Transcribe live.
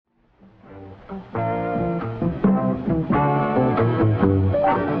And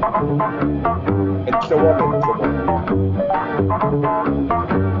so on and so on.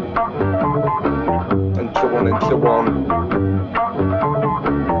 And so on and so on.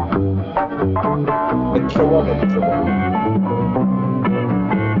 And so on and so on.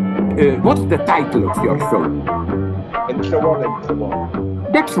 What's the title of your show? And so on and so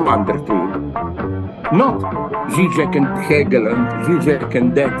on. That's wonderful. Not Zizek and Hegel and Zizek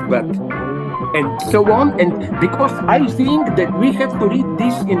and that, but and so on. And because I think that we have to read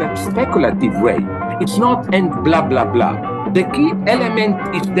this in a speculative way. It's not and blah, blah, blah. The key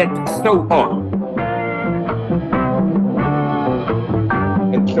element is that so on.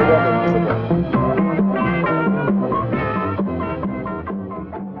 And so on and so on.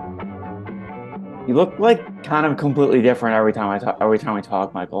 You look like kind of completely different every time we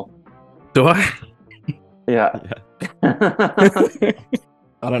talk, Michael. Do I? Yeah. I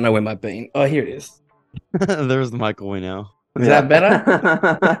don't know where my bean. Oh, here it is. There's the Michael we know. Is that better?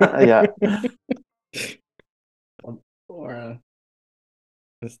 Yeah. Or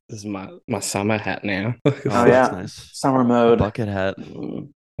this is my summer hat now. Oh, that's yeah. nice. Summer mode. Bucket hat.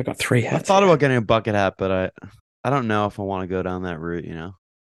 I got 3 I hats. thought about getting a bucket hat, but I don't know if I want to go down that route. You know,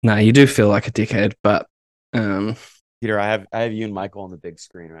 No, you do feel like a dickhead, but Peter, I have you and Michael on the big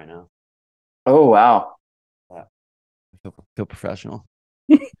screen right now. Oh, wow. I feel professional.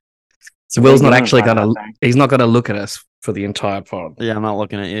 so Will's not Big actually unified gonna. that thing. He's not gonna look at us for the entire pod. Yeah, I'm not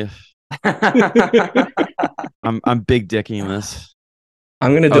looking at you. I'm big dicking this.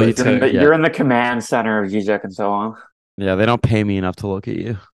 I'm gonna do Oh, it You're in, too. the, you're in the command center of Zizek and so on. Yeah, they don't pay me enough to look at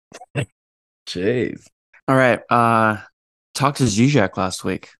you. Jeez. All right. Talked to Zizek last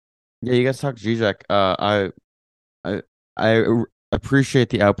week. Yeah, you guys talk to Zizek. I appreciate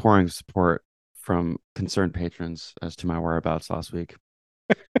the outpouring of support from concerned patrons as to my whereabouts last week.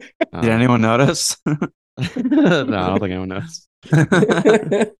 Did anyone notice? No, I don't think anyone knows.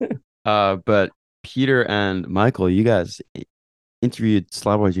 But Peter and Michael, you guys interviewed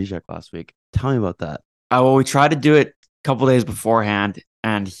Slavoj Zizek last week. Tell me about that. Well, we tried to do it a couple days beforehand,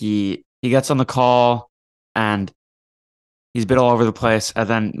 and he gets on the call, and he's a bit all over the place. And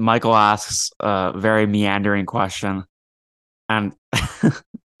then Michael asks a very meandering question, and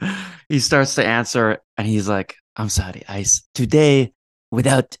he starts to answer, and he's like, "I'm sorry, today,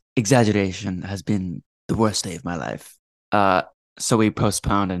 without exaggeration, has been the worst day of my life." So we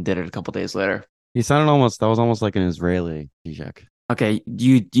postponed and did it a couple days later. He sounded that was almost like an Israeli Zizek. Okay,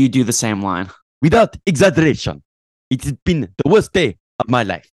 you do the same line. Without exaggeration, it's been the worst day of my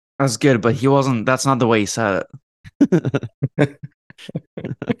life. That's good, but he wasn't. That's not the way he said it.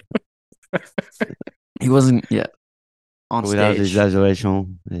 He wasn't yet on Without stage.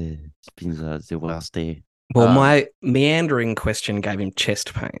 exaggeration, it's been the worst day. Well, my meandering question gave him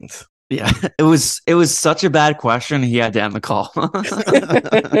chest pains. Yeah, it was such a bad question. He had to end the call.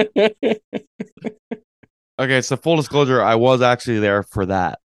 Okay, so full disclosure, I was actually there for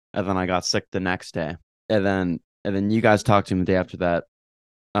that, and then I got sick the next day, and then you guys talked to him the day after that.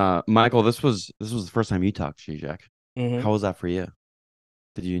 Michael, this was the first time you talked to Zizek. Mhm. How was that for you?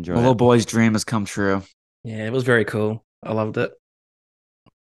 Did you enjoy The it? little boy's dream has come true. Yeah, it was very cool. I loved it.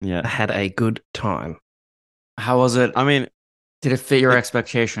 I Yeah, had a good time. How was it? I mean, Did it fit your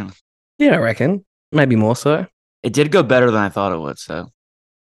expectation? Yeah, I reckon. Maybe more so. It did go better than I thought it would. So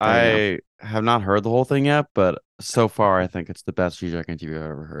I have not heard the whole thing yet, but so far I think it's the best Zizek interview I've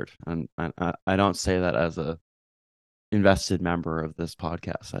ever heard, and I don't say that as a invested member of this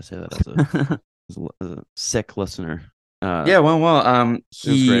podcast. I say that as a sick listener. yeah, well. it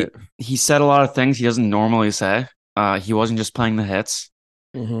was great. He said a lot of things he doesn't normally say. He wasn't just playing the hits,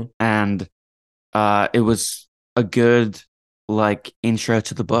 Mm-hmm. and it was a good intro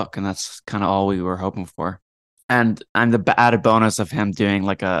to the book, and that's kind of all we were hoping for. And the added bonus of him doing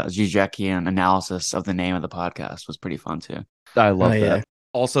like a Zizekian analysis of the name of the podcast was pretty fun too. I love Oh, that. yeah.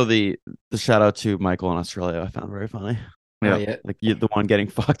 Also, the shout out to Michael in Australia, I found very funny. Yeah. Oh, yeah. Like the one getting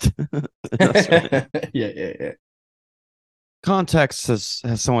fucked. in Australia. yeah. Context has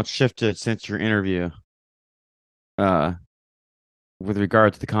somewhat shifted since your interview. With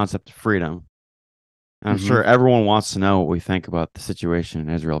regard to the concept of freedom. I'm Mhm. sure everyone wants to know what we think about the situation in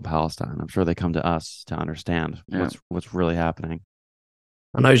Israel and Palestine. I'm sure they come to us to understand Yeah. what's really happening.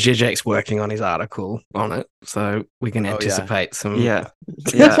 I know Zizek's working on his article on it, so we can Oh, yeah. anticipate some. Yeah,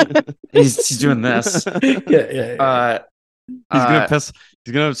 yeah. he's doing this. yeah. He's gonna piss.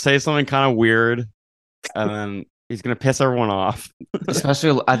 He's gonna say something kind of weird, and then he's gonna piss everyone off.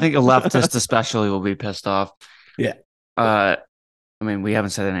 Especially, I think a leftist especially will be pissed off. Yeah. I mean, we haven't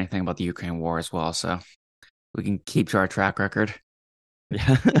said anything about the Ukraine war as well, so we can keep to our track record.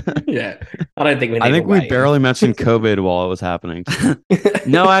 Yeah. yeah. I don't think we need I think to we wait. barely mentioned COVID while it was happening.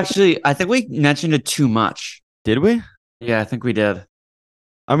 No, actually, I think we mentioned it too much. Did we? Yeah, I think we did.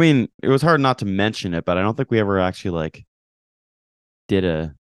 I mean, it was hard not to mention it, but I don't think we ever actually like did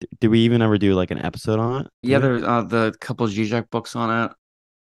we even ever do like an episode on it? Yeah, Did we? there's the couple Zizek books on it.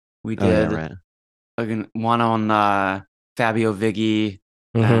 We Oh, yeah, did right. again, one on Fabio Viggi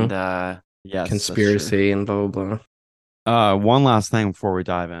Mhm. and Yes, Conspiracy and blah blah blah. one last thing before we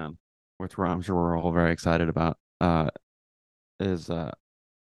dive in, which I'm sure we're all very excited about, is I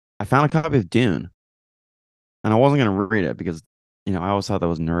found a copy of Dune, and I wasn't gonna read it because I always thought that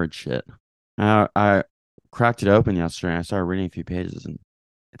was nerd shit. And I cracked it open yesterday, and I started reading a few pages, and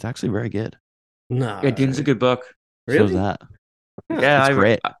it's actually very good. No. yeah, Dune's a good book. So is Really? that. Yeah, It's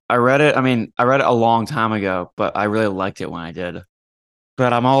great. I read it. I mean, I read it a long time ago, but I really liked it when I did.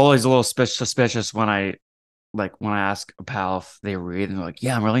 But I'm always a little suspicious when I ask a pal if they read, and they're like,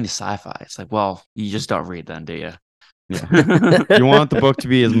 "Yeah, I'm really into sci-fi." It's like, well, you just don't read then, do you? Yeah. You want the book to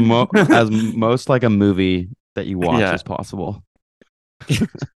be as most like a movie that you watch Yeah. as possible. It's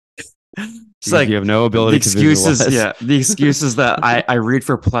Because like you have no the ability to excuses. visualize. Yeah, the excuse is that I read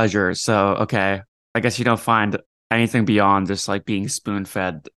for pleasure. So okay, I guess you don't find anything beyond just like being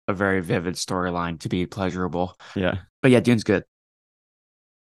spoon-fed a very vivid storyline to be pleasurable. Yeah. But yeah, Dune's good.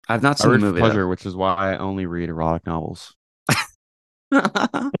 I've not I seen the read for movie. pleasure, which is why I only read erotic novels. though.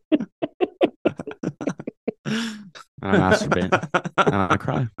 And I masturbate. And I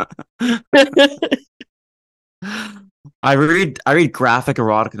cry. I read graphic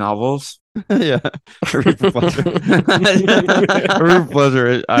erotic novels. Yeah. I read for pleasure. I read for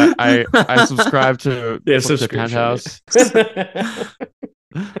pleasure. I subscribe to Yeah, Book to subscription, Penthouse.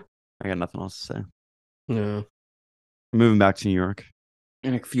 yeah. I got nothing else to say. No. I'm moving back to New York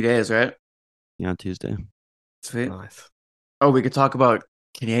In a few days, right? on Tuesday. Sweet. Nice. Oh, we could talk about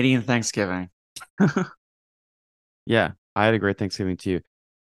Canadian Thanksgiving. Yeah, I had a great Thanksgiving too.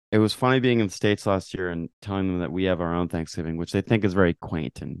 It was funny being in the States last year and telling them that we have our own Thanksgiving, which they think is very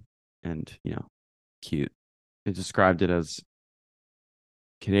quaint and cute. They described it as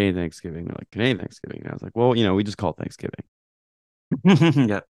Canadian Thanksgiving. They're like, Canadian Thanksgiving. And I was like, well, we just call it Thanksgiving.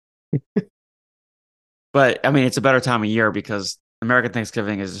 Yeah. But I mean, it's a better time of year because American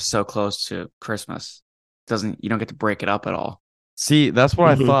Thanksgiving is just so close to Christmas. You don't get to break it up at all. See, that's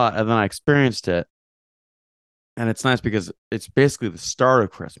what Mhm. I thought, and then I experienced it. And it's nice because it's basically the start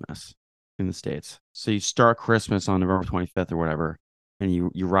of Christmas in the States. So you start Christmas on November 25th or whatever, and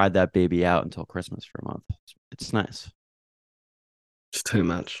you ride that baby out until Christmas for a month. It's nice. It's too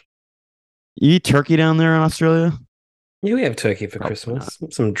much. You eat turkey down there in Australia? Yeah, we have turkey for Probably Christmas.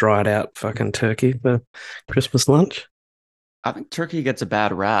 Some dried out fucking turkey for Christmas lunch. I think turkey gets a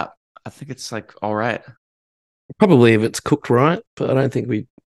bad rap. I think it's like all right. Probably if it's cooked right, but I don't think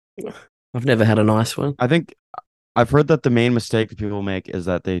I've never had a nice one. I think I've heard that the main mistake that people make is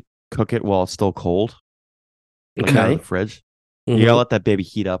that they cook it while it's still cold. Like out of Okay. the fridge. Mhm. You gotta let that baby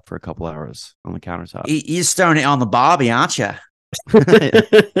heat up for a couple hours on the countertop. You're stirring it on the barbie, aren't you?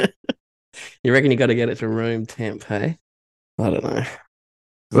 You reckon you got to get it to room temp, hey? I don't know.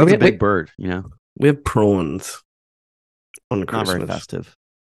 That's we, a big we, bird, we have prawns on not Christmas. very festive.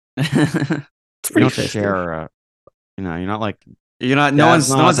 It's You pretty don't festive. share. You're not like You're not. Yeah, No it's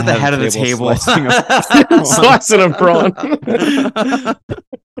one's. No not one's at the head of the table table. slicing a Slicing a prawn.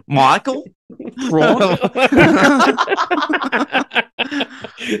 Michael, prawn.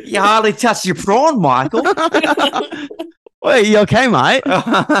 You hardly touched your prawn, Michael. Wait, you okay, mate?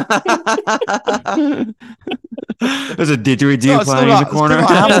 There's a didgeridoo Oh, playing in the corner.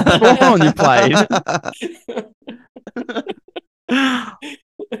 Have a prawn you played.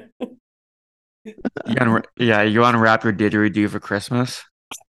 You unwrap your didgeridoo for Christmas.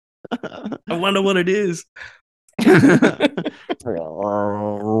 I wonder what it is. And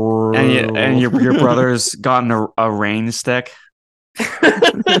your brother's gotten a rain stick.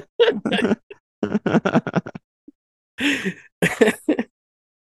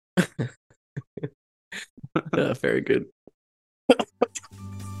 Very good.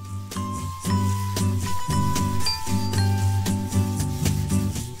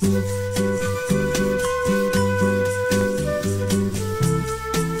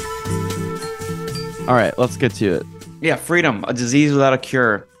 All right, let's get to it. Yeah, freedom, a disease without a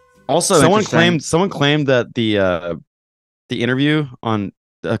cure. Also, Someone interesting- claimed that the interview on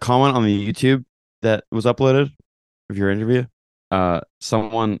a comment on the YouTube that was uploaded of your interview,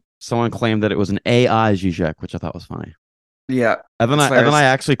 someone claimed that it was an AI Zizek, which I thought was funny. Yeah, And then That's I hilarious.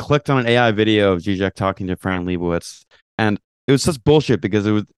 actually clicked on an AI video of Zizek talking to Fran Lebowitz, and it was such bullshit because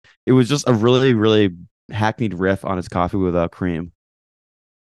it was just a really, really hackneyed riff on his coffee without cream.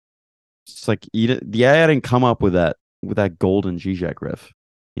 It's like the AI didn't come up with that golden Zizek riff,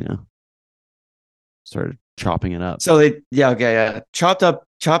 you know. Started chopping it up. So chopped up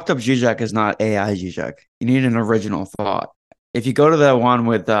Zizek is not AI Zizek. You need an original thought. If you go to the one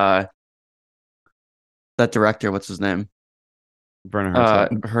with that director, what's his name? Werner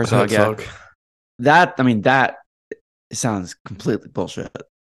Herzog. Herzog. Yeah. That sounds completely bullshit.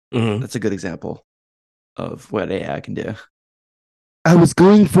 Mhm. That's a good example of what AI can do. I was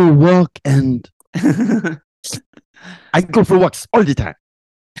going for a walk and I go for walks all the time.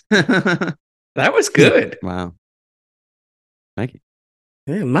 That was good. Wow. Thank you.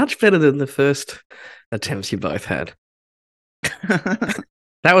 Yeah, much better than the first attempts you both had.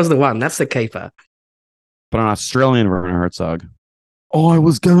 That was the one. That's the keeper. But an Australian Werner Herzog. Oh, I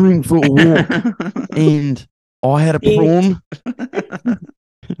was going for a walk and I had a prawn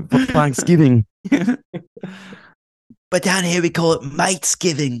for Thanksgiving. But down here we call it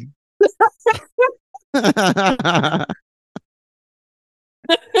Matesgiving.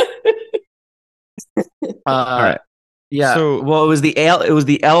 All right. Yeah. So- well, it was the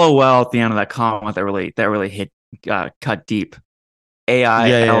LOL at the end of that comment that really hit cut deep. AI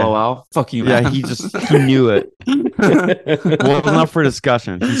Yeah. LOL. Fuck you, Yeah, man. he knew it. Well, it was not for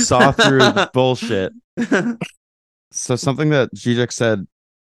discussion. He saw through the bullshit. So something that Zizek said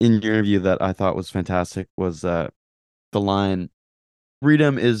in your interview that I thought was fantastic was the line,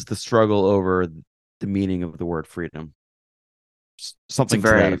 "Freedom is the struggle over the meaning of the word freedom." Something to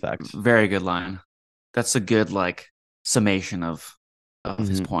that effect. Very good line. That's a good summation of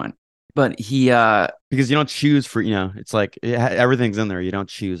his Mhm. point. But he Because you don't choose it's like everything's in there. You don't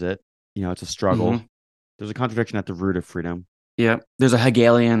choose it. It's a struggle. Mhm. There's a contradiction at the root of freedom. yeah, there's a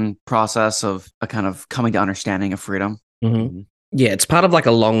Hegelian process of a kind of coming to understanding of freedom. Mhm. Yeah, it's part of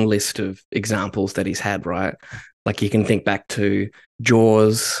a long list of examples that he's had, right? Like you can think back to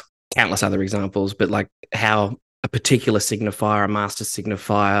Jaws, countless other examples, but how a particular signifier, a master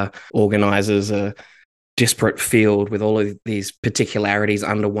signifier, organizes a disparate field with all of these particularities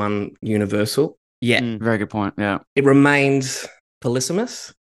under one universal. Yeah, Very good point. Yeah. it remains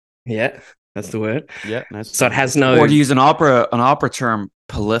polysemous. Yeah, that's the word. Yeah, nice. So it has no. Or to use an opera term,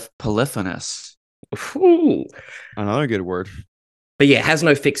 polyphonous. Ooh. Another good word. But yeah, it has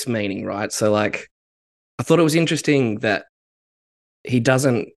no fixed meaning, right? So I thought it was interesting that he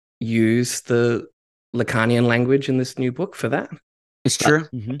doesn't use the Lacanian language in this new book for that. It's true.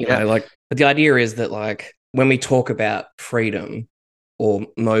 You know, the idea is that when we talk about freedom or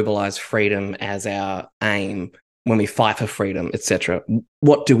mobilize freedom as our aim, when we fight for freedom, etc.,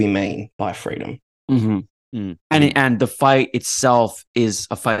 what do we mean by freedom? Mm-hmm. And the fight itself is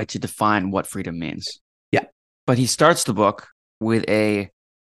a fight to define what freedom means. Yeah. But he starts the book with a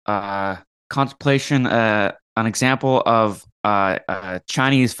contemplation, an example of a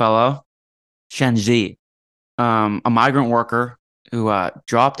Chinese fellow, Shen Zi, a migrant worker who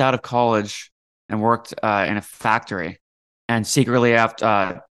dropped out of college and worked in a factory, and secretly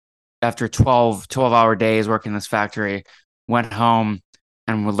after 12-hour days working in this factory, went home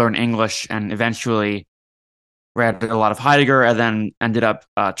and would learn English, and eventually read a lot of Heidegger, and then ended up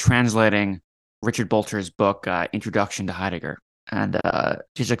translating Richard Bolter's book, Introduction to Heidegger. And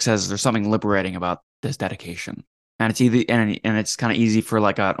Zizek says there's something liberating about this dedication, and it's kind of easy for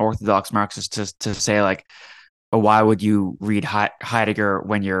an orthodox Marxist to say oh, why would you read Heidegger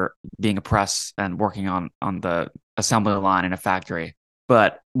when you're being oppressed and working on the assembly line in a factory?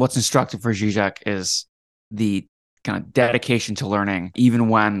 But what's instructive for Zizek is the kind of dedication to learning, even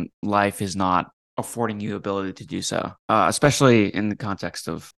when life is not affording you the ability to do so, especially in the context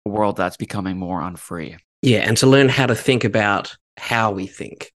of a world that's becoming more unfree. Yeah, and to learn how to think about how we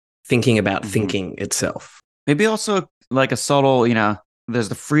think, thinking about thinking itself. Maybe also a subtle, there's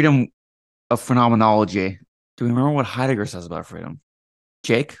the freedom of phenomenology. Do we remember what Heidegger says about freedom?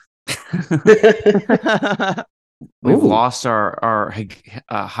 Jake? We've lost our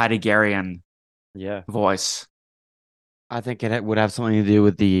Heideggerian voice. I think it would have something to do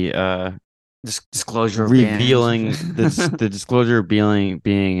with the disclosure of revealing the disclosure of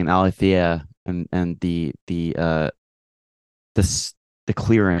being an aletheia and the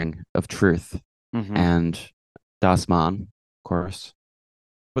clearing of truth and Das Man, of course.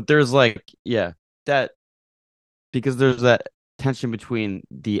 But there's that, because there's that tension between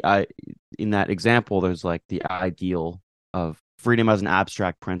in that example, there's the ideal of freedom as an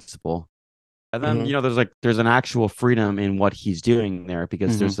abstract principle, and then there's an actual freedom in what he's doing there,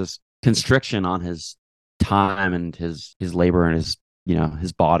 because there's this constriction on his time and his labor and his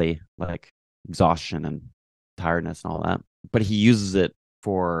body, exhaustion and tiredness and all that. But he uses it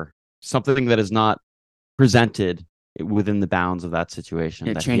for something that is not presented within the bounds of that situation.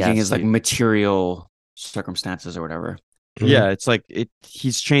 Yeah, that he changing has his like to- material circumstances or whatever. yeah, it's like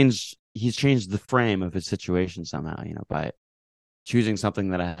he's changed the frame of his situation somehow, by choosing something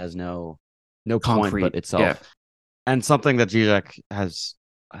that has no point Concrete, but itself. yeah. And something that Zizek has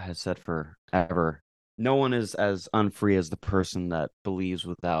said forever. No one is as unfree as the person that believes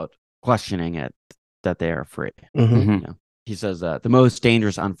without questioning it that they are free. Mhm. He says that the most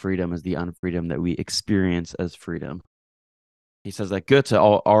dangerous unfreedom is the unfreedom that we experience as freedom. He says that Goethe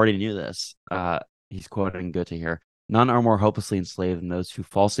already knew this. He's quoting Goethe here. None are more hopelessly enslaved than those who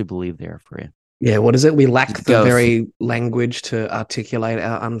falsely believe they are free. Yeah, what is it? We lack the Ghost. very language to articulate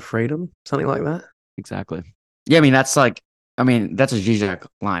our unfreedom, something like that. Exactly. Yeah, that's a Zizek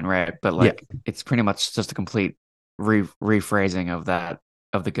line, right? But like, it's pretty much just a complete rephrasing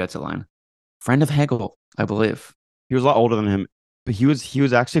of the Goethe line. Friend of Hegel, I believe. He was a lot older than him, but he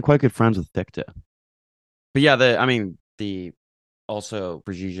was actually quite good friends with Fichte. But yeah, the also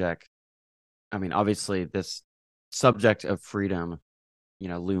for Zizek, obviously this subject of freedom,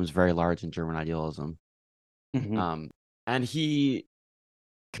 looms very large in German idealism. And he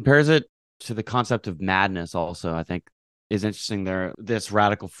compares it to the concept of madness also, I think is interesting there. This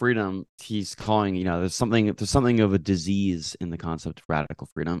radical freedom, he's calling, there's something of a disease in the concept of radical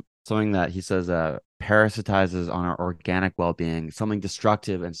freedom. Something that he says parasitizes on our organic well-being, something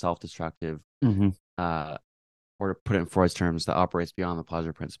destructive and self-destructive. Or to put it in Freud's terms, that operates beyond the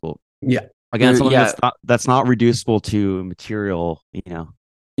pleasure principle. Yeah. Again, something that's not reducible to material, Yeah.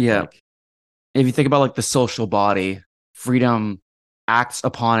 like, if you think about like the social body, freedom acts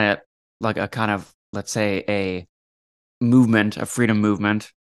upon it like a kind of, let's say, a freedom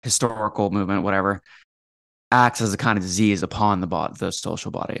movement, historical movement, whatever, acts as a kind of disease upon the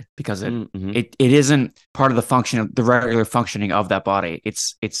social body, because it isn't part of the regular functioning of that body.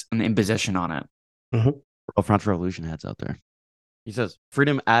 It's an imposition on it. Real French Revolution heads out there. He says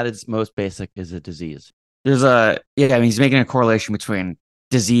freedom at its most basic is a disease. There's he's making a correlation between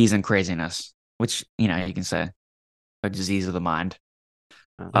disease and craziness, which you can say a disease of the mind.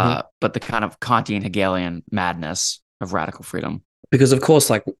 But the kind of Kantian Hegelian madness of radical freedom. Because, of course,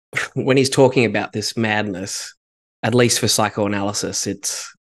 like when he's talking about this madness, at least for psychoanalysis,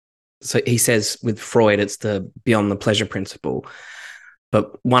 so he says with Freud, it's the beyond the pleasure principle.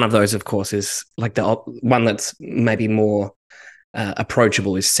 But one of those, of course, is like the one that's maybe more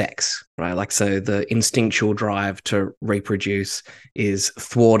approachable is sex, right? Like, so the instinctual drive to reproduce is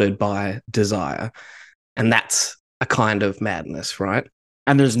thwarted by desire. And that's a kind of madness, right?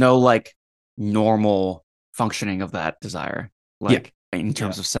 And there's no like normal functioning of that desire, like in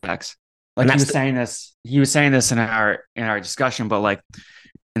terms of sex. Like he was saying this in our discussion, but like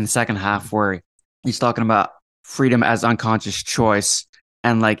in the second half where he's talking about freedom as unconscious choice,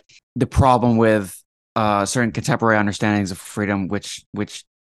 and like the problem with certain contemporary understandings of freedom, which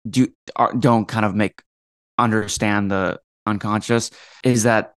don't kind of understand the unconscious, is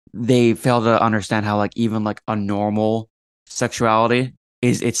that they fail to understand how like even like a normal sexuality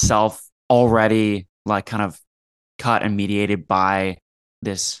is itself already like kind of cut and mediated by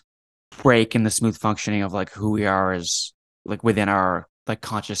this break in the smooth functioning of like who we are as like within our like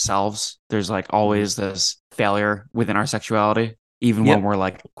conscious selves. There's like always this failure within our sexuality, even when we're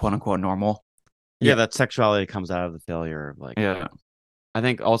like quote unquote normal. Yeah, that sexuality comes out of the failure of like. Yeah, I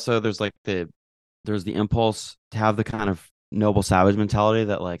think also there's the impulse to have the kind of noble savage mentality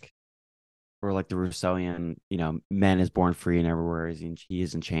that like, or like the Rousseauian, man is born free and everywhere he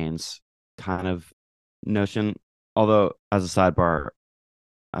is in chains kind of notion. Although, as a sidebar,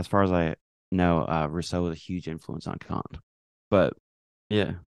 as far as I know, Rousseau was a huge influence on Kant. But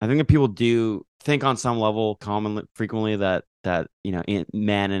yeah, I think that people do think on some level frequently that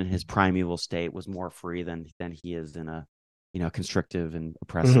man in his primeval state was more free than he is in a constrictive and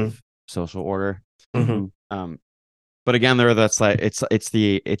oppressive social order. But again, that's like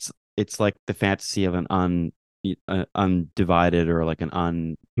it's like the fantasy of an undivided or like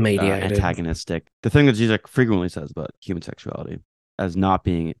an mediated antagonistic. The thing that Zizek frequently says about human sexuality as not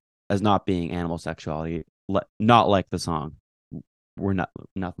being animal sexuality, not like the song. We're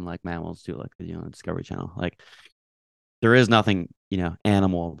nothing like mammals do, like the Discovery Channel. Like there is nothing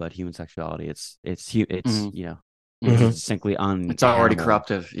animal about human sexuality. It's distinctly it's already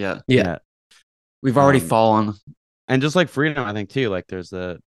corruptive. Yeah. We've already fallen. And just like freedom, I think too, like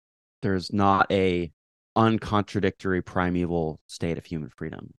there's not a uncontradictory primeval state of human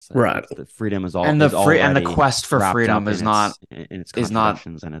freedom. So right. The freedom is all, and the quest for freedom is not in its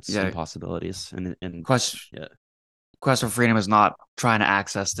contradictions and its impossibilities. And quest for freedom is not trying to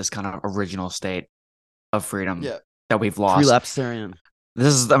access this kind of original state of freedom that we've lost. Relapsarian.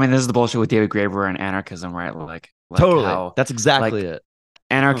 This is the bullshit with David Graeber and anarchism, right? Like Like Totally. how That's exactly like, it.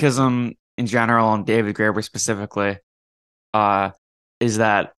 anarchism in general and David Graeber specifically is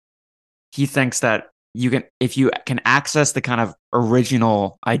that he thinks that if you can access the kind of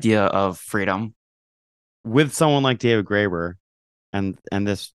original idea of freedom With someone like David Graeber and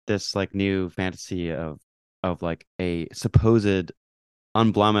this like new fantasy of like a supposed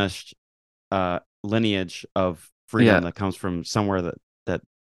unblemished lineage of freedom Yeah. that comes from somewhere that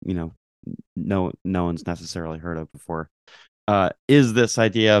you know no one's necessarily heard of before, is this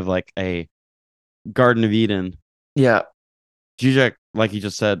idea of like a Garden of Eden. yeah Zizek, like you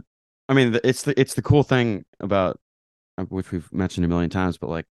just said, I mean, it's the cool thing about, which we've mentioned a million times, but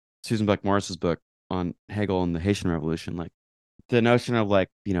like Susan Beck Morris's book on Hegel and the Haitian Revolution, like the notion of like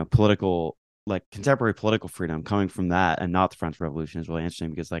political, like contemporary political freedom coming from that and not the French Revolution is really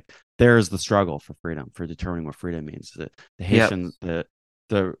interesting, because like there's the struggle for freedom, for determining what freedom means. The Haitian,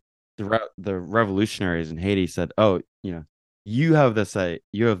 the revolutionaries in Haiti said, oh, you have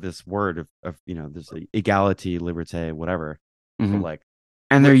this word of this equality, liberté, whatever. Mhm. But like,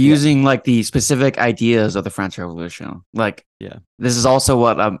 and they're Yeah. using like the specific ideas of the French Revolution. Like, Yeah. this is also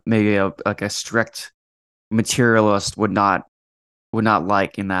what maybe like a strict materialist would not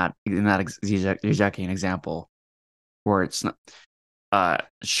like in that Zizekian example, where it's not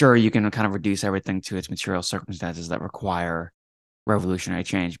sure, you can kind of reduce everything to its material circumstances that require revolutionary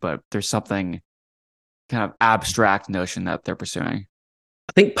change, but there's something kind of abstract notion that they're pursuing.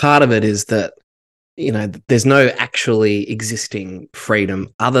 I think part of it is that, there's no actually existing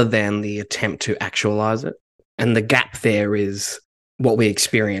freedom other than the attempt to actualize it. And the gap there is what we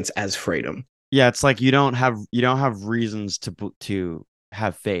experience as freedom. Yeah, it's like you don't have reasons to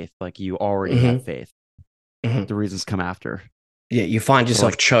have faith. Like you already have faith. Mhm. The reasons come after. Yeah, you find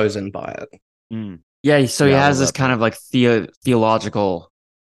yourself like- chosen by it. Yeah, so he Yeah, I has love this that kind part. of like theological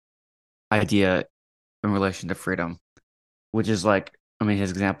idea in relation to freedom, which is like, I mean,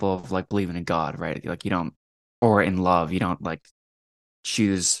 his example of like believing in God, right? Like you don't, or in love, you don't like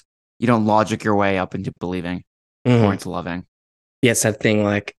choose, you don't logic your way up into believing or into loving. Yeah, it's that thing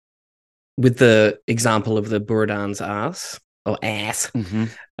like with the example of the Buridan's ass. Mm-hmm.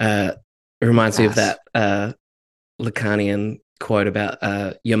 It reminds me of Ass. that Lacanian quote about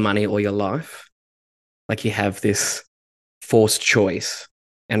your money or your life. Like you have this forced choice,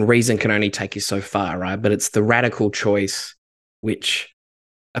 and reason can only take you so far, right? But it's the radical choice which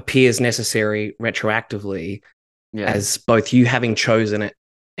appears necessary retroactively Yeah. as both you having chosen it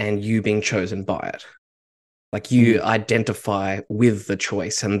and you being chosen by it. Like you identify with the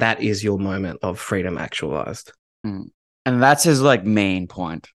choice, and that is your moment of freedom actualized. And that's his like main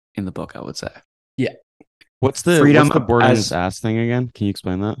point in the book, I would say. What's the Freedom Bourdain's as- ass thing again? Can you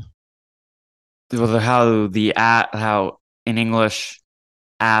explain that? How in English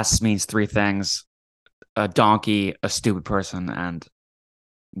ass means three things: a donkey, a stupid person, and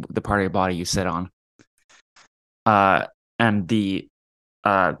the part of your body you sit on. And the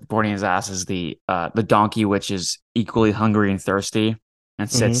Bourdain's ass is the donkey, which is equally hungry and thirsty and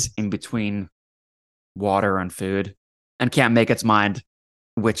sits in between water and food and can't make its mind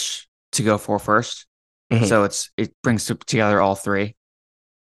which to go for first. So it brings together all three.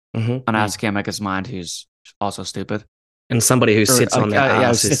 An ass can't make his mind, who's also stupid. And somebody who sits on that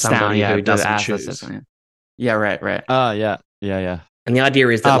ass is somebody who the doesn't ass that choose. sits on it. Yeah, right. Yeah. And the idea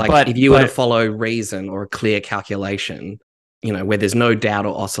is that, but- if you were to but- follow reason or a clear calculation, where there's no doubt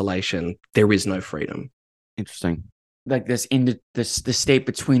or oscillation, there is no freedom. Interesting. Like this the state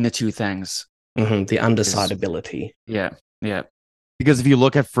between the two things. The undecidability. Yeah. Because if you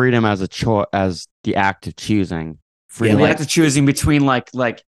look at freedom as as the act of choosing, freedom, The act of choosing between like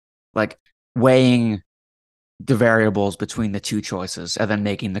weighing the variables between the two choices and then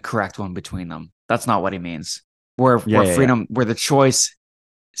making the correct one between them. That's not what he means. Where freedom, where the choice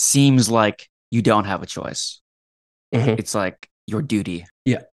seems like you don't have a choice. It's like your duty.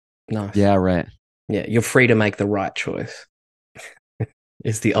 Nice. yeah, right. Yeah, you're free to make the right choice.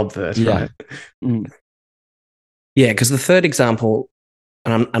 Is the obverse, Yeah. right? Yeah, because the third example,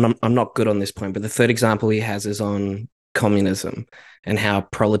 and I'm not good on this point, but the third example he has is on communism and how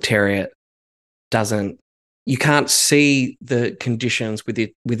proletariat doesn't. You can't see the conditions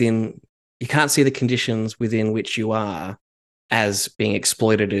within. You can't see the conditions within which you are as being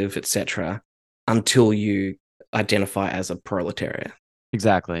exploitative, etc., until you identify as a proletariat.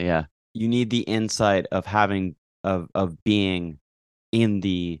 Exactly. Yeah. You need the insight of having of being in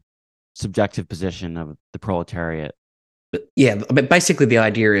the subjective position of the proletariat. But basically the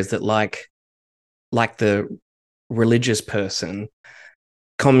idea is that like the religious person,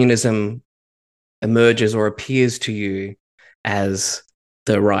 communism emerges or appears to you as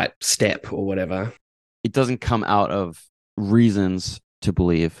the right step or whatever, it doesn't come out of reasons to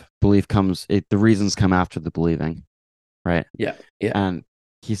believe. The reasons come after the believing, right? Yeah. Yeah. And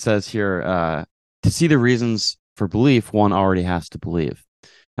he says here, to see the reasons for belief, one already has to believe.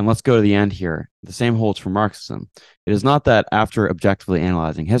 And let's go to the end here. The same holds for Marxism. It is not that after objectively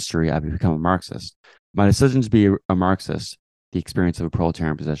analyzing history, I become a Marxist. My decision to be a Marxist, the experience of a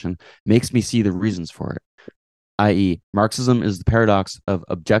proletarian position, makes me see the reasons for it. I.e., Marxism is the paradox of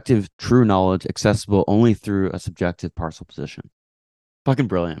objective, true knowledge accessible only through a subjective partial position. Fucking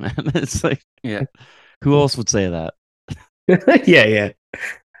brilliant, man. It's like, Yeah. who else would say that? Yeah, yeah.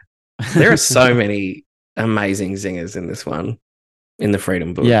 There are so many amazing zingers in this one, in the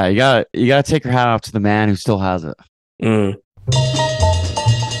Freedom Book. Yeah, you gotta take your hat off to the man who still has it. Mm.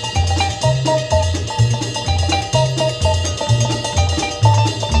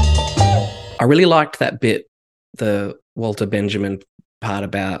 I really liked that bit, the Walter Benjamin part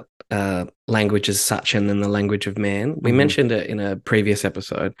about language as such and then the language of man. We mentioned it in a previous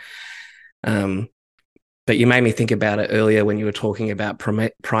episode. But you made me think about it earlier when you were talking about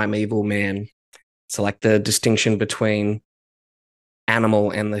primeval man. So like the distinction between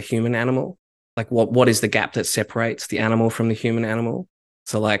animal and the human animal. Like what is the gap that separates the animal from the human animal?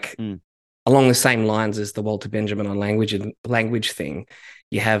 So like along the same lines as the Walter Benjamin on language thing,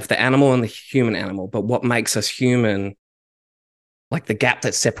 you have the animal and the human animal, but what makes us human, like the gap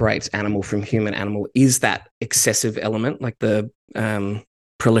that separates animal from human animal, is that excessive element, like the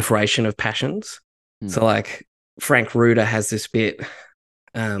proliferation of passions. So like Frank Ruder has this bit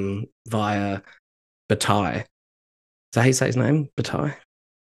via Bataille. Is that how you say his name? Bataille?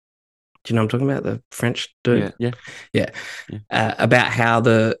 Do you know what I'm talking about? The French dude? Yeah. About how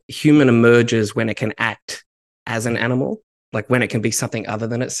the human emerges when it can act as an animal, like when it can be something other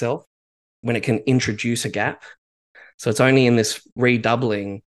than itself, when it can introduce a gap. So it's only in this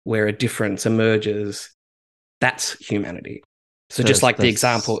redoubling where a difference emerges. That's humanity. So just like the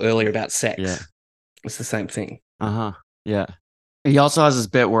example earlier about sex, it's the same thing. Yeah. He also has this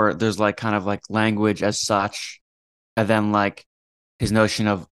bit where there's like kind of like language as such, and then like his notion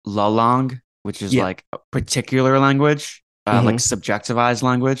of la langue, which is like a particular language, like subjectivized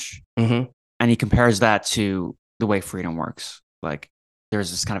language. And he compares that to the way freedom works. Like there's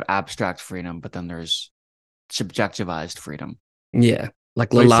this kind of abstract freedom, but then there's subjectivized freedom. Yeah.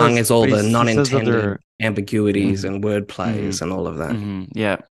 Like la langue is all the non-intended ambiguities and word plays and all of that.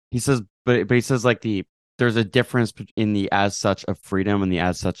 Yeah. He says, but he says like there's a difference in the as such of freedom and the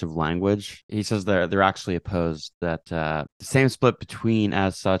as such of language. He says they're actually opposed, that the same split between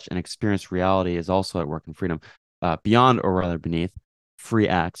as such and experienced reality is also at work in freedom. Beyond, or rather beneath, free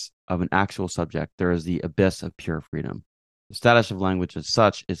acts of an actual subject, there is the abyss of pure freedom. The status of language as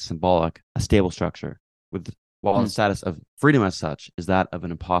such is symbolic, a stable structure, while the status of freedom as such is that of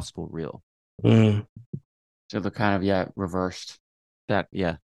an impossible real. So they're kind of reversed. That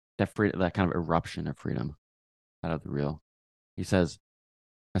kind of eruption of freedom out of the real. He says,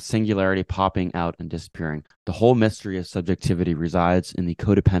 a singularity popping out and disappearing. The whole mystery of subjectivity resides in the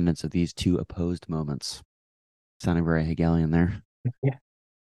codependence of these two opposed moments. Sounding very Hegelian there. Yeah.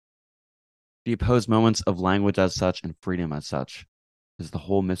 The opposed moments of language as such and freedom as such is the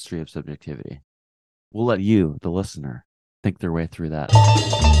whole mystery of subjectivity. We'll let you, the listener, think their way through that.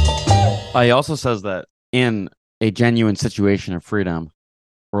 He also says that in a genuine situation of freedom,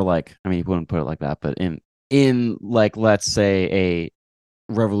 or like, I mean, he wouldn't put it like that, but in like, let's say a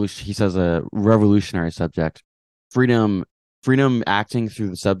revolution, he says a revolutionary subject, freedom acting through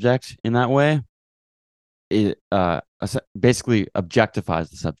the subject in that way, it basically objectifies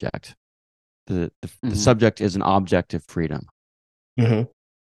the subject. The subject is an object of freedom. And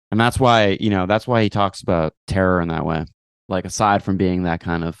that's why he talks about terror in that way. Like, aside from being that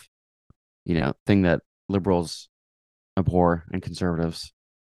kind of, thing that liberals abhor and conservatives,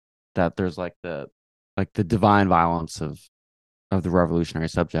 that there's like the divine violence of the revolutionary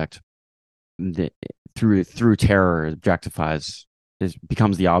subject through terror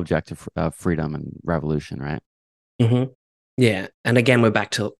becomes the object of freedom and revolution, right? Yeah, and again we're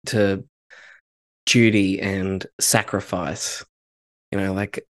back to duty and sacrifice,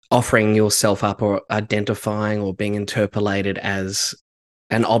 like offering yourself up or identifying or being interpolated as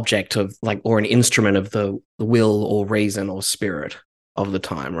an object of or an instrument of the will or reason or spirit of the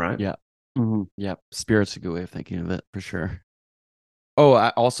time, right? Yeah. Yeah. Spirit's a good way of thinking of it, for sure. Oh,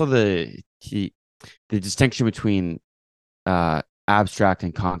 also the distinction between abstract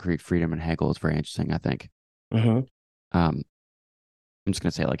and concrete freedom in Hegel is very interesting, I think. I'm just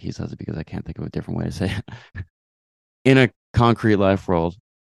going to say it like he says it because I can't think of a different way to say it. In a concrete life world,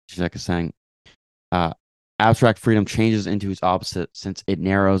 Zizek is saying, abstract freedom changes into its opposite since it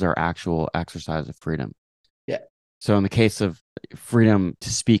narrows our actual exercise of freedom. Yeah. So in the case of freedom to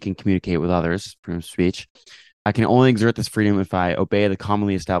speak and communicate with others, freedom of speech, I can only exert this freedom if I obey the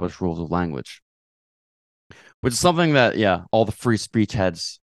commonly established rules of language, which is something that, all the free speech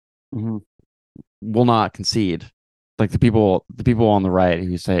heads will not concede. Like the people on the right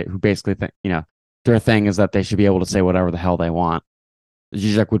who basically think, their thing is that they should be able to say whatever the hell they want.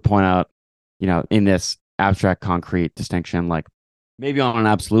 Zizek would point out, in this abstract, concrete distinction, like maybe on an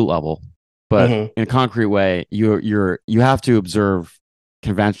absolute level, but in a concrete way, you have to observe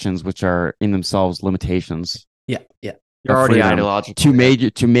conventions which are in themselves limitations. Yeah. You're already freedom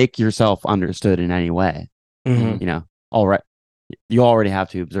ideological. to make yourself understood in any way. All right, you already have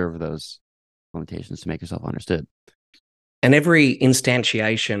to observe those limitations to make yourself understood. And every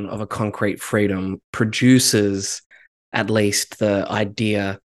instantiation of a concrete freedom produces at least the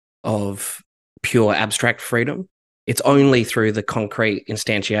idea of pure abstract freedom. It's only through the concrete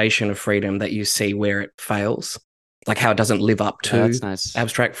instantiation of freedom that you see where it fails, like how it doesn't live up to That's nice.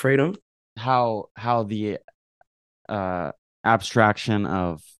 abstract freedom. How the abstraction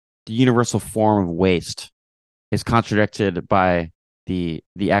of the universal form of waste is contradicted by the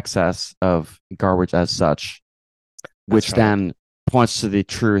excess of garbage as such, which then points to the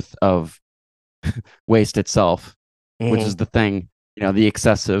truth of waste itself, which is the thing, the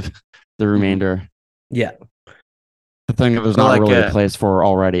excessive, the remainder. Yeah. The thing that there's not really a place for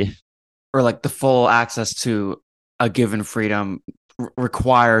already. Or like the full access to a given freedom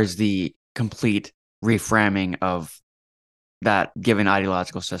requires the complete reframing of that given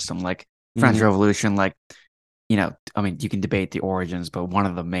ideological system. Like French Revolution, like, I mean, you can debate the origins, but one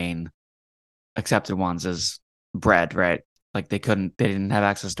of the main accepted ones is bread, right? Like they didn't have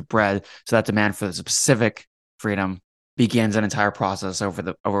access to bread. So that demand for the specific freedom begins an entire process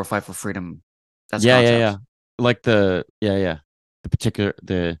over a fight for freedom. That's yeah. Like the particular,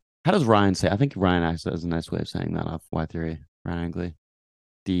 how does Ryan say? I think Ryan actually has a nice way of saying that off Y Theory, Ryan Angley.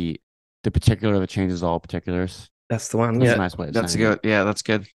 The particular that changes all particulars. That's the one. That's a nice way of that's saying good. it. Yeah, that's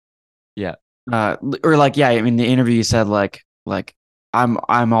good. Yeah. Or like, I mean, the interview you said like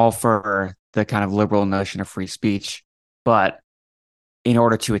I'm all for the kind of liberal notion of free speech, but in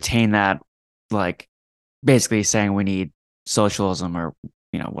order to attain that, like basically saying we need socialism or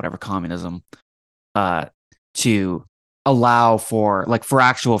whatever, communism, to allow for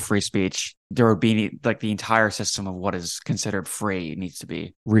actual free speech, there would be like the entire system of what is considered free needs to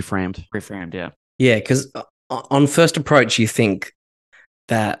be reframed. Yeah, because on first approach, you think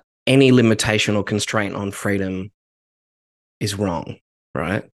that any limitation or constraint on freedom is wrong,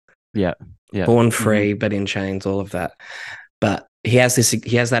 right? Yeah. Born free, but in chains, all of that. But he has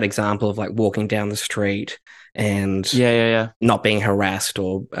that example of like walking down the street and not being harassed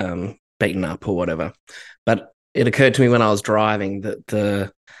or beaten up or whatever. But it occurred to me when I was driving that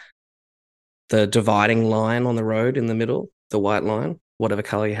the dividing line on the road in the middle, the white line, whatever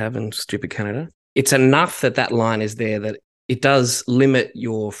color you have in stupid Canada, it's enough that line is there that it does limit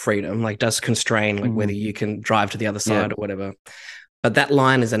your freedom, like does constrain like whether you can drive to the other side or whatever. But that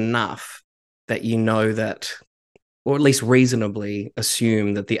line is enough that that, or at least reasonably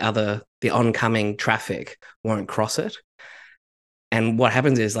assume that the oncoming traffic won't cross it. And what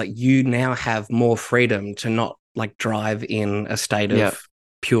happens is like you now have more freedom to not like drive in a state of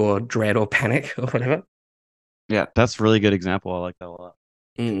pure dread or panic or whatever. Yeah, that's a really good example. I like that a lot.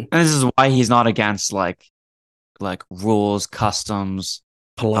 And this is why he's not against like rules, customs,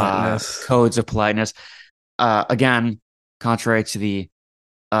 politeness, codes of politeness. Again, contrary to the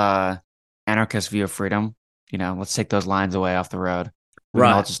anarchist view of freedom, let's take those lines away off the road. We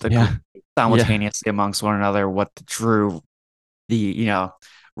can all just agree simultaneously amongst one another what the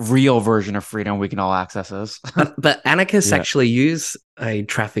real version of freedom we can all access is. But anarchists actually use a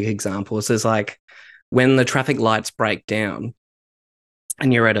traffic example. It says like when the traffic lights break down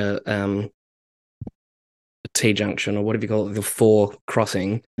and you're at a T-junction or whatever you call it, the 4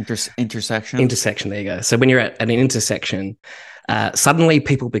 crossing. Intersection, there you go. So when you're at an intersection, suddenly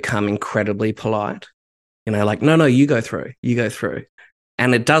people become incredibly polite. Like, no, you go through.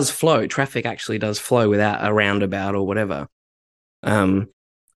 And it does flow. Traffic actually does flow without a roundabout or whatever.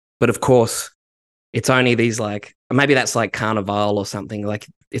 But of course, it's only these like, maybe that's like Carnival or something. Like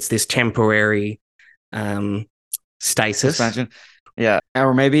it's this temporary stasis. Suspension. Yeah.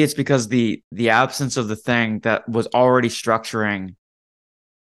 Or maybe it's because the absence of the thing that was already structuring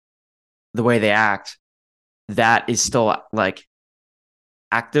the way they act, that is still like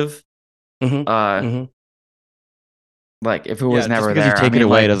active. Like if it was never there, you take it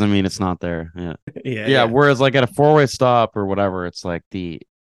away doesn't mean it's not there. Yeah. Whereas like at a 4-way stop or whatever, it's like the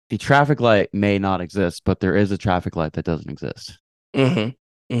the traffic light may not exist, but there is a traffic light that doesn't exist.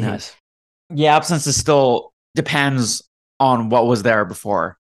 Mm-hmm. Nice. Yeah, absence is still depends on what was there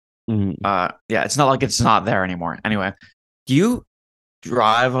before. Mhm. Yeah, it's not like it's not there anymore. Anyway, do you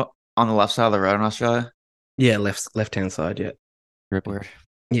drive on the left side of the road in Australia? Yeah, left hand side. Yeah, Weird.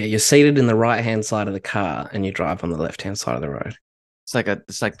 yeah. You're seated in the right hand side of the car, and you drive on the left hand side of the road. It's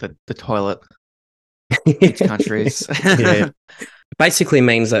like the toilet. Each country's. Yeah. Basically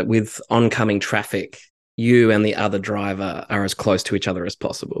means that with oncoming traffic, you and the other driver are as close to each other as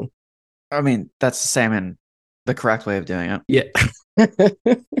possible. I mean, that's the same in the correct way of doing it. Yeah.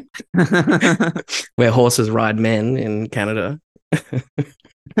 Where horses ride men in Canada.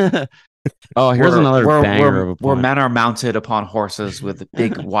 Oh, here's another banger of a where point. men are mounted upon horses with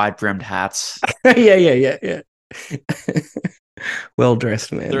big wide brimmed hats. Yeah. Well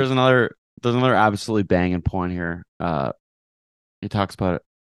dressed man. There's another absolutely banging point here. He talks about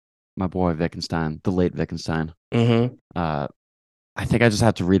my boy Wittgenstein, the late Wittgenstein. Mm-hmm. I think I just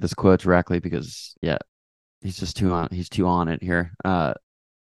have to read this quote directly because he's just too on it here.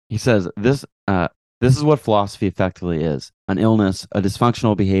 He says this is what philosophy effectively is: an illness, a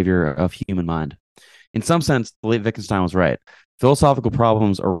dysfunctional behavior of human mind. In some sense, the late Wittgenstein was right. Philosophical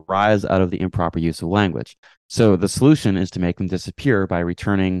problems arise out of the improper use of language. So the solution is to make them disappear by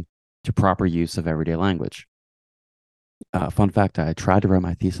returning to proper use of everyday language. Fun fact, I tried to write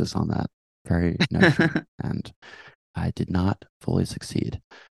my thesis on that very notion, and I did not fully succeed.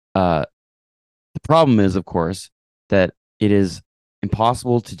 The problem is, of course, that it is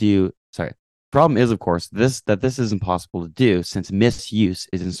impossible to do. Sorry. Problem is, of course, this is impossible to do since misuse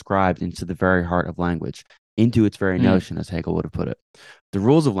is inscribed into the very heart of language, into its very notion, as Hegel would have put it. The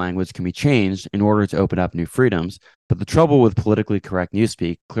rules of language can be changed in order to open up new freedoms, but the trouble with politically correct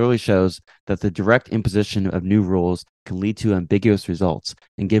newspeak clearly shows that the direct imposition of new rules can lead to ambiguous results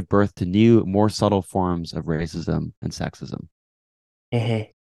and give birth to new, more subtle forms of racism and sexism.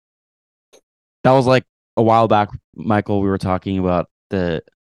 Mm-hmm. That was like a while back, Michael. We were talking about the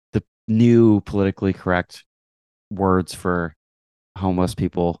new politically correct words for homeless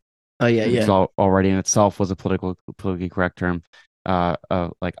people. Oh yeah, Which already in itself was a politically correct term.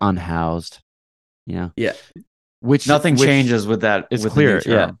 Like unhoused, Yeah. Which nothing changes with that. It's with clear. The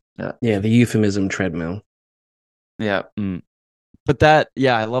new term. Yeah. The euphemism treadmill. Yeah. But that,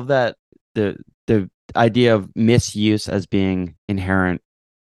 I love that the idea of misuse as being inherent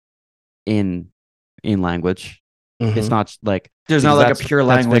in language. Mm-hmm. It's not like there's not like a pure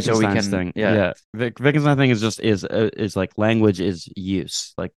language that we can. Thing. Yeah. Wittgenstein thing is just is like language is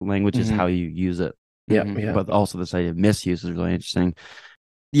use. Like language is how you use it. Yeah. But also this idea of misuse is really interesting.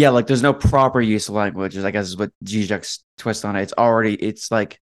 Yeah, like there's no proper use of language, I guess is what Zizek's twist on it. It's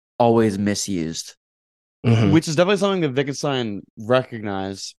like always misused. Mm-hmm. Which is definitely something that Wittgenstein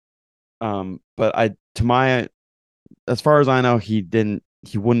recognized. But as far as I know, he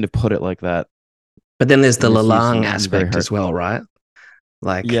wouldn't have put it like that. But then there's the Lalande aspect as well, right?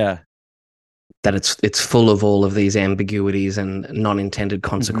 Like, that it's full of all of these ambiguities and non-intended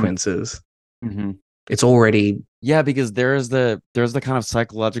consequences. Mm-hmm. It's already because there's the kind of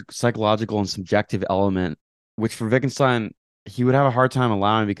psychological and subjective element, which for Wittgenstein he would have a hard time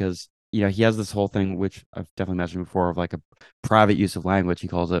allowing because he has this whole thing which I've definitely mentioned before of like a private use of language. He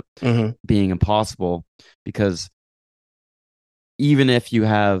calls it being impossible because even if you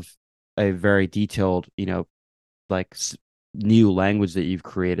have a very detailed, like new language that you've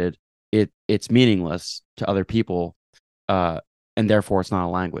created, it's meaningless to other people, and therefore it's not a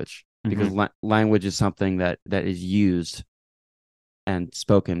language because language is something that is used and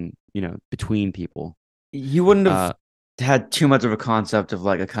spoken, between people. You wouldn't have had too much of a concept of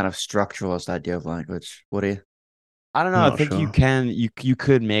like a kind of structuralist idea of language, would he? I don't know. I think you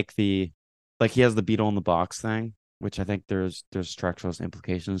could make the like he has the beetle in the box thing, which I think there's structuralist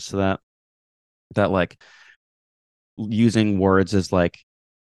implications to that like using words is like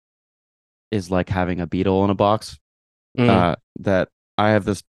having a beetle in a box. That I have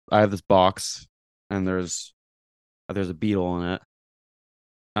this box and there's a beetle in it.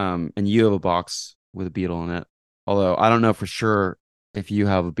 And you have a box with a beetle in it. Although I don't know for sure if you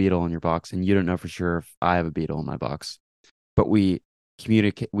have a beetle in your box and you don't know for sure if I have a beetle in my box. But we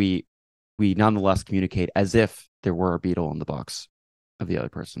communicate we nonetheless communicate as if there were a beetle in the box of the other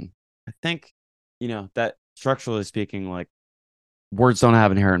person. I think that structurally speaking, like words don't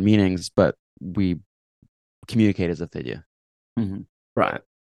have inherent meanings, but we communicate as if they do. Right.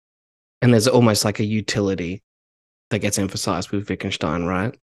 And there's almost like a utility that gets emphasized with Wittgenstein,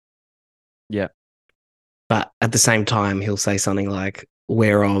 right? Yeah. But at the same time, he'll say something like,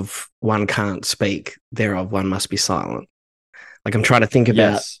 whereof one can't speak, thereof one must be silent. Like I'm trying to think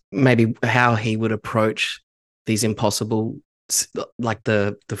about Yes. maybe how he would approach these impossible, like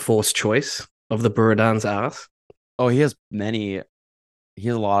the forced choice of the Buridan's ass. Oh, he has many. He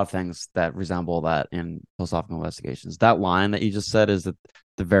has a lot of things that resemble that in philosophical investigations. That line that you just said is the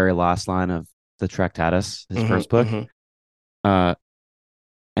very last line of the Tractatus, his first book. Uh,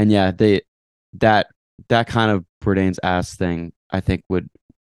 and yeah, that that kind of Bourdain's ass thing, I think, would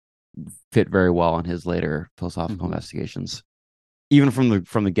fit very well in his later philosophical investigations, even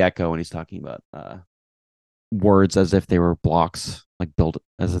from the get go when he's talking about words as if they were blocks, like built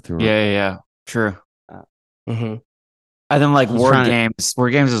as if they were. Yeah. True. Mm-hmm. And then like He's word trying to- games.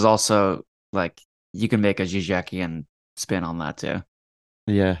 Word games is also like you can make a Zizekian spin on that too.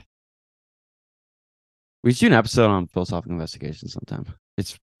 Yeah. We should do an episode on philosophical investigations sometime.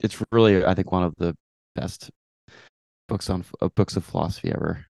 It's really, I think, one of the best books of philosophy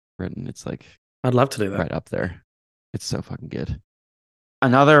ever written. It's like I'd love to do that. right up there. It's so fucking good.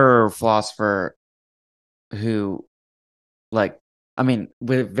 Another philosopher who, like, I mean,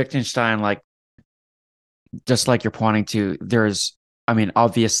 with Wittgenstein, like, just like you're pointing to, there's, I mean,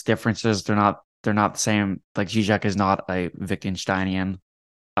 obvious differences. They're not the same. Like Zizek is not a Wittgensteinian,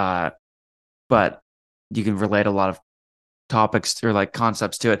 but you can relate a lot of topics or like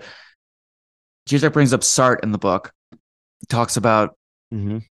concepts to it. Zizek brings up Sartre in the book. He talks about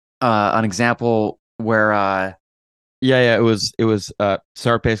an example where Yeah. It was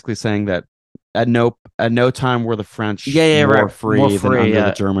Sartre basically saying that at no time were the French more right. free More than free, under yeah.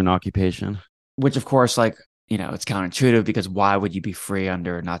 the German occupation. which of course, like, you know, it's counterintuitive because why would you be free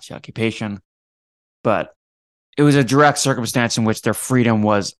under Nazi occupation? But it was a direct circumstance in which their freedom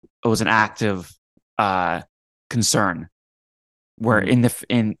was an active concern. Where in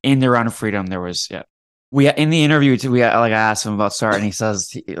their own freedom there was we in the interview too, I asked him about Sartre, and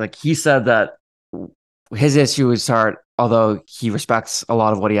he said that his issue with Sartre, although he respects a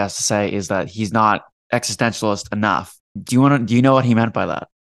lot of what he has to say, is that he's not existentialist enough. Do you know what he meant by that?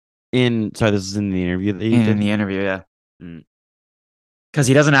 Sorry, this is in the interview that you In did? the interview, yeah. Because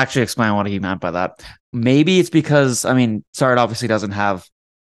he doesn't actually explain what he meant by that. Maybe it's because, I mean, Sartre obviously doesn't have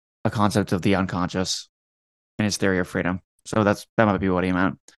a concept of the unconscious in his theory of freedom. So that might be what he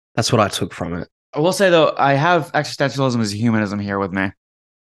meant. That's what I took from it. I will say, though, I have existentialism as humanism here with me.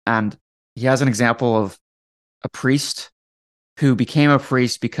 And he has an example of a priest who became a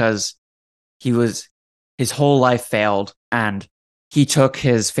priest because his whole life failed, and he took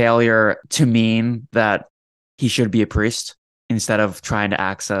his failure to mean that he should be a priest instead of trying to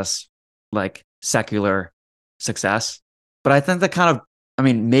access like secular success. But I think that kind of, I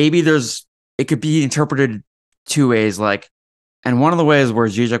mean, maybe it could be interpreted two ways, like, and one of the ways where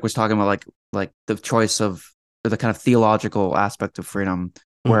Zizek was talking about like the choice of, or the kind of theological aspect of freedom,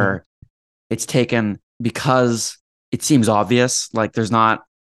 where it's taken because it seems obvious. Like it's not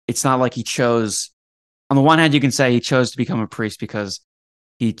like he chose. On the one hand, you can say he chose to become a priest because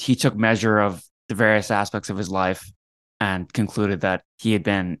he took measure of the various aspects of his life and concluded that he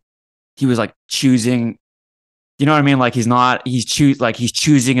was like choosing. You know what I mean? Like he's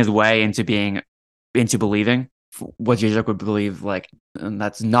choosing his way into believing what Zizek would believe. Like, and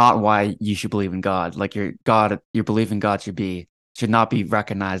that's not why you should believe in God. Like your belief in God should not be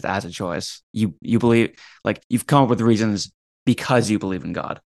recognized as a choice. You believe, like, you've come up with reasons because you believe in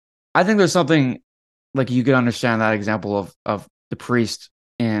God. I think there's something like you could understand that example of the priest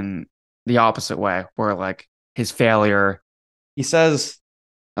in the opposite way, where like his failure. He says,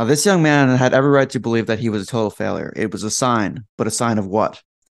 "Now this young man had every right to believe that he was a total failure. It was a sign, but a sign of what?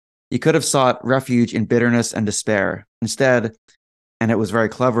 He could have sought refuge in bitterness and despair. Instead, and it was very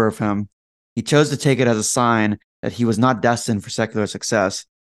clever of him, he chose to take it as a sign that he was not destined for secular success,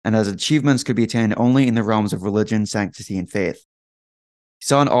 and as achievements could be attained only in the realms of religion, sanctity, and faith. He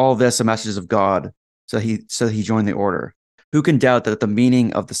saw in all this a message of God, so he joined the order. Who can doubt that the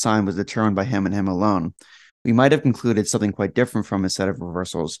meaning of the sign was determined by him and him alone? We might have concluded something quite different from his set of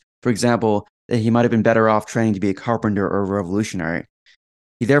reversals. For example, that he might have been better off training to be a carpenter or a revolutionary.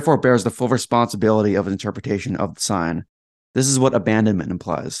 He therefore bears the full responsibility of his interpretation of the sign. This is what abandonment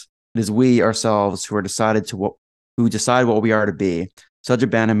implies. It is we ourselves who decide what we are to be. Such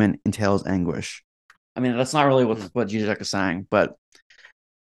abandonment entails anguish." I mean, that's not really what Zizek is saying, but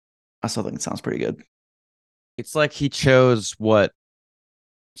I still think it sounds pretty good. It's like he chose what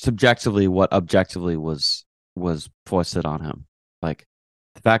objectively was foisted on him. Like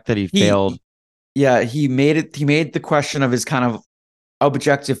the fact that he failed. Yeah, he made the question of his kind of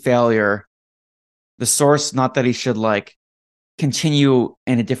objective failure the source, not that he should like continue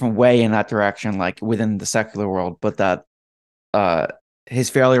in a different way in that direction, like within the secular world, but that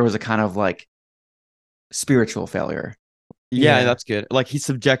his failure was a kind of like spiritual failure, Yeah, Yeah. that's good. Like he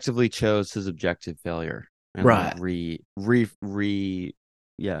subjectively chose his objective failure, and Right.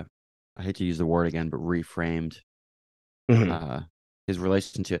 yeah. I hate to use the word again, but reframed Mhm. his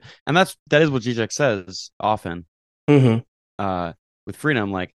relation to it, and that is what Zizek says often. Mhm. With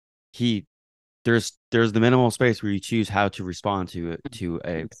freedom, like there's the minimal space where you choose how to respond to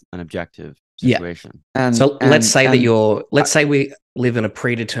an objective Yeah. situation. And So let's say and let's say we live in a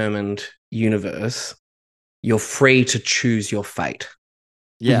predetermined universe. You're free to choose your fate.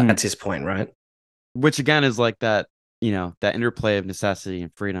 Yeah, Mhm. That's his point, right? which again is like that, that interplay of necessity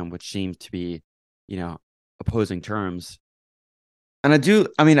and freedom, which seems to be, opposing terms. And I do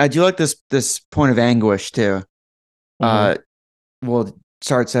like this point of anguish too. Mhm. Well,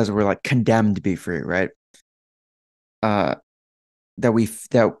 Sartre says we're like condemned to be free, right? That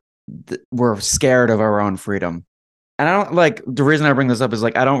we're scared of our own freedom. And I don't like the reason I bring this up is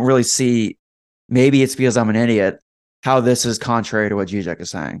like I don't really see, maybe it's because I'm an idiot, how this is contrary to what Zizek is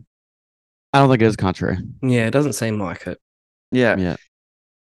saying. I don't think it is contrary. Yeah, it doesn't seem like it. Yeah. Yeah.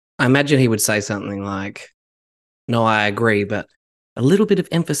 I imagine he would say something like, "No, I agree, but a little bit of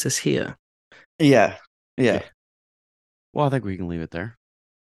emphasis here." Yeah. Yeah. Well, I think we can leave it there.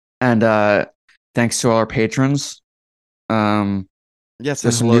 And thanks to all our patrons. Yes,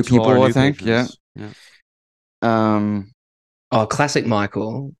 there's some new people, I think. patrons. Yeah. Oh, classic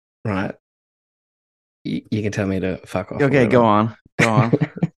Michael, right? You can tell me to fuck off. Okay, go on.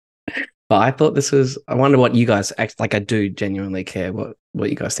 But I thought this was. I wonder what you guys act like. I do genuinely care what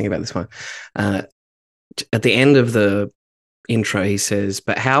you guys think about this one. At the end of the intro, he says,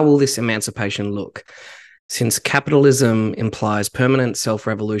 "But how will this emancipation look? Since capitalism implies permanent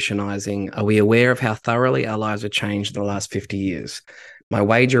self-revolutionizing, are we aware of how thoroughly our lives have changed in the last 50 years? My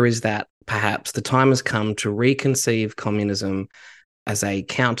wager is that perhaps the time has come to reconceive communism as a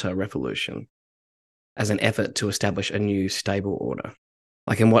counter-revolution, as an effort to establish a new stable order."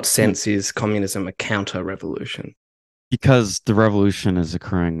 Like, in what sense is communism a counter-revolution? Because the revolution is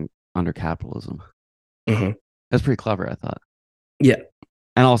occurring under capitalism. Mhm. That's pretty clever, I thought. Yeah.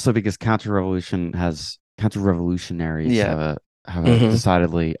 And also because counter-revolutionaries Yeah. have a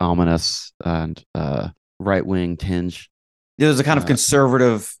decidedly ominous and right-wing tinge. Yeah, there's a kind of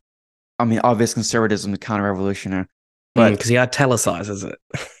conservative, obvious conservatism, the counter-revolutionary. But because he italicizes it.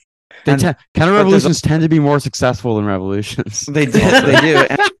 Counter-revolutions tend to be more successful than revolutions. They do. They do.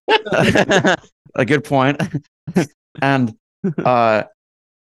 A good point. And at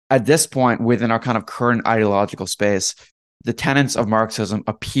this point, within our kind of current ideological space, the tenets of Marxism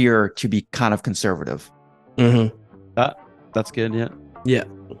appear to be kind of conservative. Mm-hmm. That's good. Yeah. Yeah.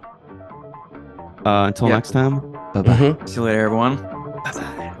 Until next time. Bye bye. Mm-hmm. See you later, everyone.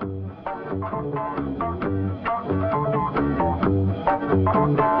 Bye-bye.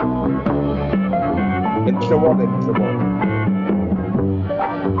 And so on and so on.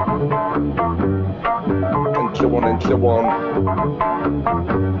 And so on and so on.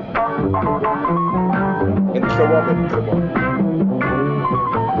 And so on and so on.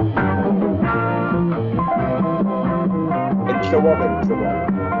 And so on and so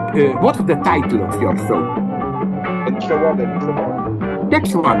on. What's the title of your show? And so on and so on.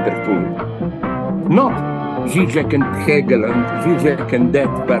 That's wonderful. Not Zizek and Hegel and Zizek and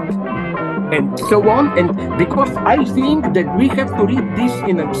that, but and so on. And because I think that we have to read this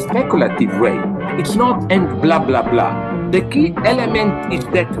in a speculative way. It's not and blah, blah, blah. The key element is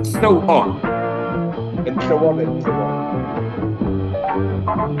that so on. And so on and so on.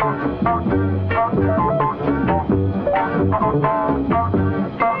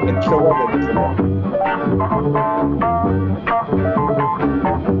 And so on and so on.